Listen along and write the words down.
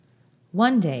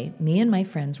One day, me and my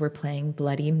friends were playing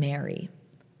Bloody Mary.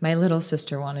 My little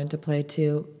sister wanted to play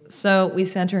too, so we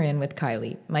sent her in with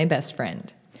Kylie, my best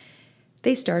friend.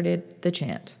 They started the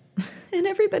chant, and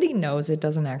everybody knows it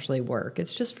doesn't actually work.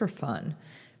 It's just for fun.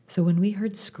 So when we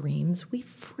heard screams, we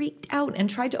freaked out and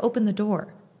tried to open the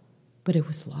door, but it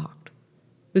was locked.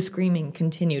 The screaming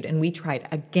continued, and we tried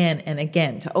again and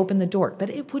again to open the door, but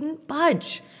it wouldn't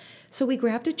budge. So we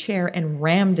grabbed a chair and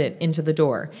rammed it into the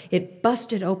door. It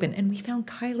busted open, and we found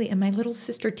Kylie and my little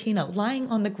sister Tina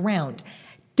lying on the ground,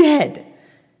 dead.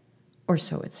 Or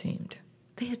so it seemed.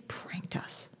 They had pranked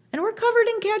us and were covered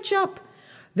in ketchup.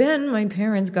 Then my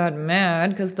parents got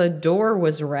mad because the door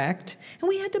was wrecked, and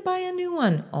we had to buy a new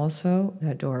one. Also,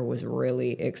 that door was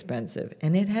really expensive,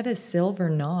 and it had a silver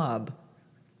knob.